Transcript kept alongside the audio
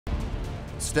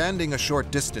Standing a short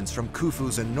distance from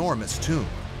Khufu's enormous tomb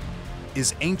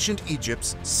is ancient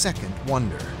Egypt's second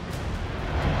wonder,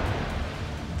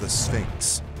 the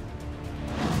Sphinx.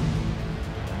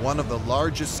 One of the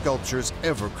largest sculptures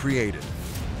ever created.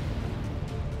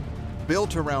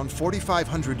 Built around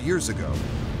 4,500 years ago,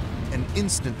 an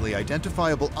instantly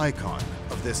identifiable icon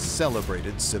of this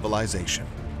celebrated civilization.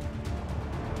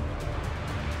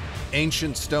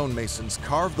 Ancient stonemasons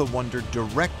carved the wonder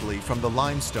directly from the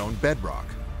limestone bedrock.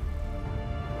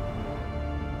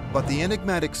 But the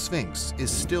enigmatic Sphinx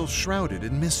is still shrouded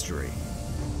in mystery.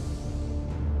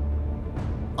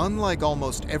 Unlike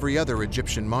almost every other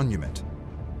Egyptian monument,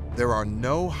 there are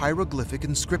no hieroglyphic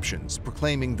inscriptions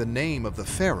proclaiming the name of the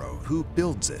pharaoh who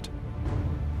builds it.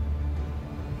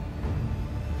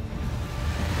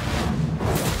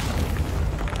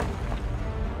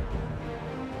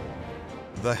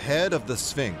 The head of the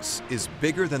Sphinx is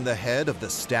bigger than the head of the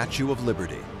Statue of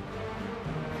Liberty.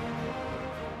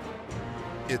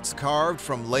 It's carved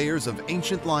from layers of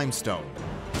ancient limestone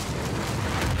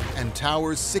and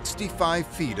towers 65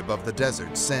 feet above the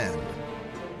desert sand.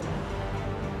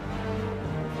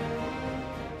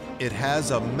 It has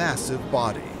a massive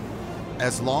body,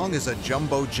 as long as a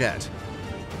jumbo jet,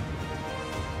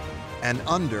 and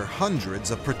under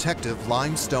hundreds of protective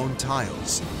limestone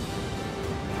tiles.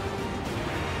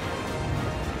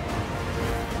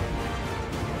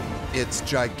 Its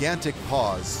gigantic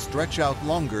paws stretch out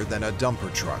longer than a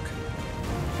dumper truck.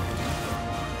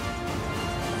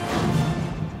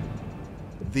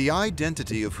 The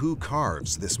identity of who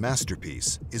carves this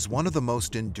masterpiece is one of the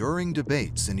most enduring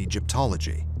debates in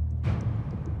Egyptology.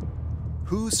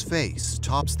 Whose face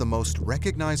tops the most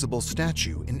recognizable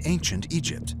statue in ancient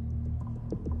Egypt?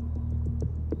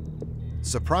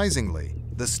 Surprisingly,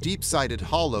 the steep-sided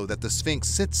hollow that the Sphinx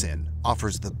sits in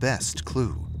offers the best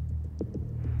clue.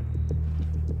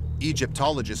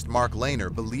 Egyptologist Mark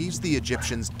Lehner believes the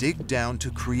Egyptians dig down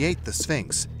to create the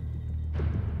Sphinx,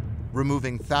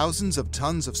 removing thousands of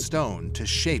tons of stone to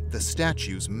shape the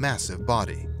statue's massive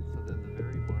body.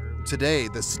 Today,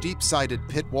 the steep-sided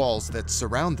pit walls that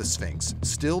surround the Sphinx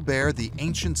still bear the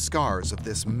ancient scars of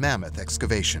this mammoth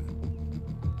excavation.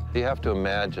 You have to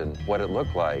imagine what it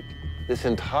looked like. This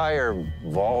entire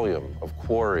volume of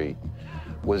quarry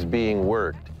was being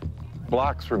worked.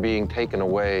 Blocks were being taken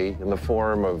away in the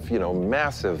form of,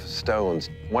 massive stones,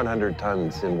 100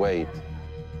 tons in weight.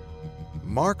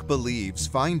 Mark believes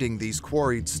finding these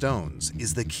quarried stones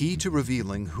is the key to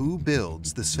revealing who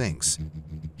builds the Sphinx.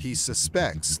 He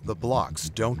suspects the blocks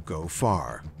don't go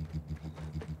far.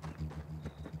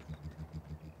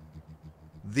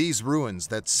 These ruins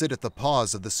that sit at the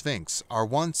paws of the Sphinx are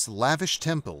once lavish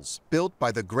temples built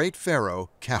by the great pharaoh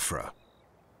Khafra.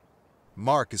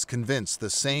 Mark is convinced the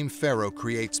same pharaoh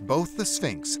creates both the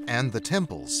Sphinx and the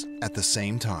temples at the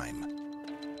same time.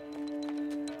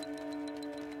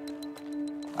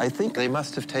 I think they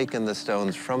must have taken the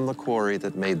stones from the quarry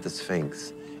that made the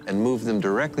Sphinx and moved them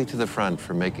directly to the front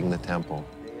for making the temple.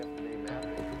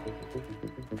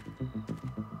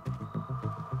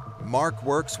 Mark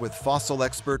works with fossil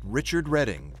expert Richard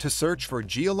Redding to search for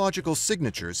geological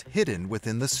signatures hidden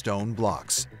within the stone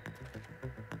blocks.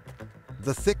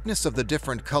 The thickness of the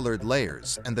different colored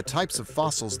layers and the types of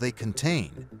fossils they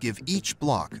contain give each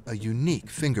block a unique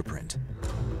fingerprint.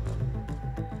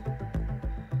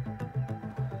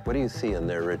 What do you see in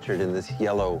there, Richard, in this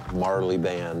yellow marley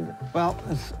band? Well,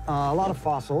 it's a lot of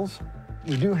fossils.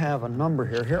 We do have a number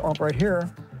here. Right here,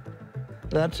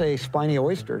 that's a spiny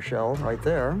oyster shell right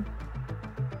there.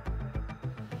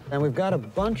 And we've got a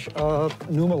bunch of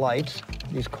nummulites,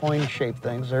 these coin-shaped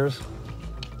things. There's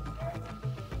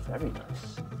very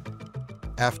nice.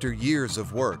 After years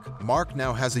of work, Mark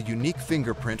now has a unique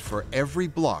fingerprint for every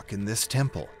block in this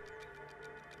temple.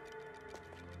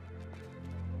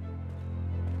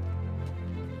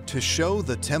 To show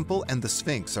the temple and the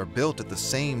Sphinx are built at the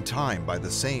same time by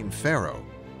the same pharaoh,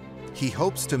 he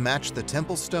hopes to match the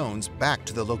temple stones back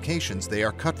to the locations they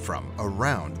are cut from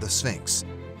around the Sphinx.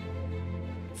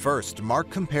 First,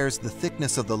 Mark compares the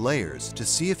thickness of the layers to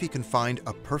see if he can find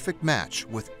a perfect match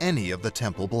with any of the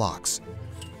temple blocks.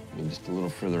 Just a little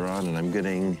further on, and I'm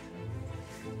getting,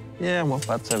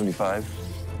 about 75.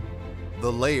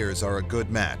 The layers are a good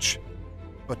match.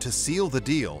 But to seal the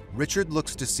deal, Richard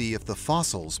looks to see if the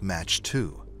fossils match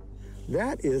too.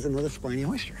 That is another spiny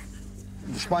oyster.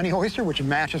 The spiny oyster, which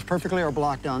matches perfectly our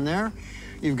block down there.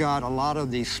 You've got a lot of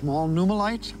the small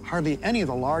nummulites, hardly any of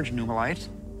the large nummulites.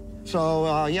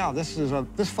 So,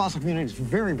 this fossil community is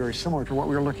very, very similar to what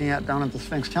we were looking at down at the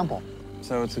Sphinx Temple.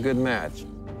 So it's a good match.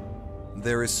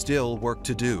 There is still work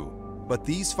to do, but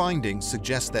these findings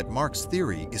suggest that Mark's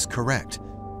theory is correct.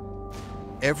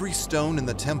 Every stone in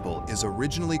the temple is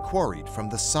originally quarried from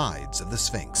the sides of the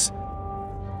Sphinx.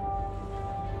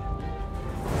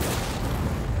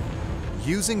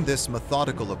 Using this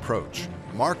methodical approach,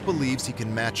 Mark believes he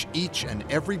can match each and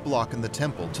every block in the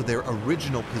temple to their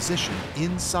original position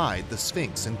inside the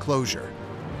Sphinx enclosure.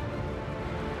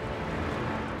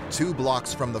 2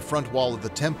 blocks from the front wall of the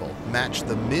temple match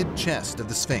the mid-chest of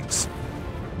the Sphinx.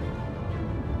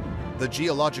 The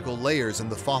geological layers and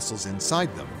the fossils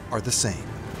inside them are the same.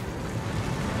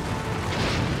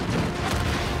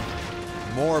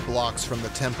 More blocks from the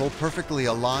temple perfectly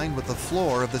align with the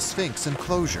floor of the Sphinx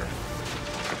enclosure.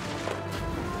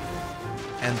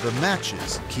 And the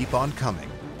matches keep on coming.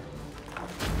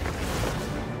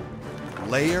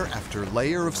 Layer after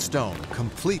layer of stone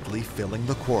completely filling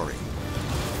the quarry.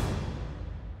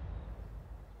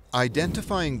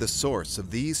 Identifying the source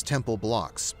of these temple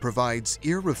blocks provides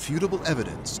irrefutable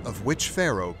evidence of which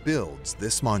pharaoh builds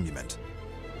this monument.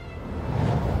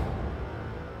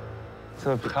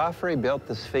 So if Khafre built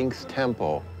the Sphinx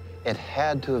temple, it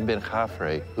had to have been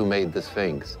Khafre who made the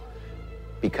Sphinx,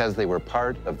 because they were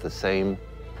part of the same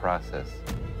process.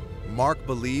 Mark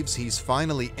believes he's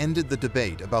finally ended the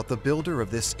debate about the builder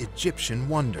of this Egyptian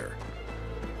wonder.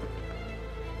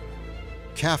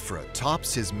 Khafre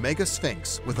tops his mega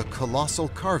Sphinx with a colossal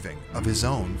carving of his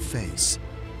own face.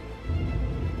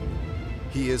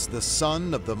 He is the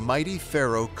son of the mighty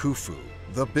pharaoh Khufu,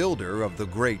 the builder of the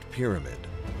Great Pyramid.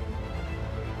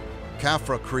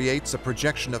 Khafre creates a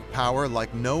projection of power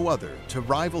like no other to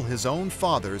rival his own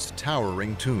father's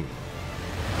towering tomb.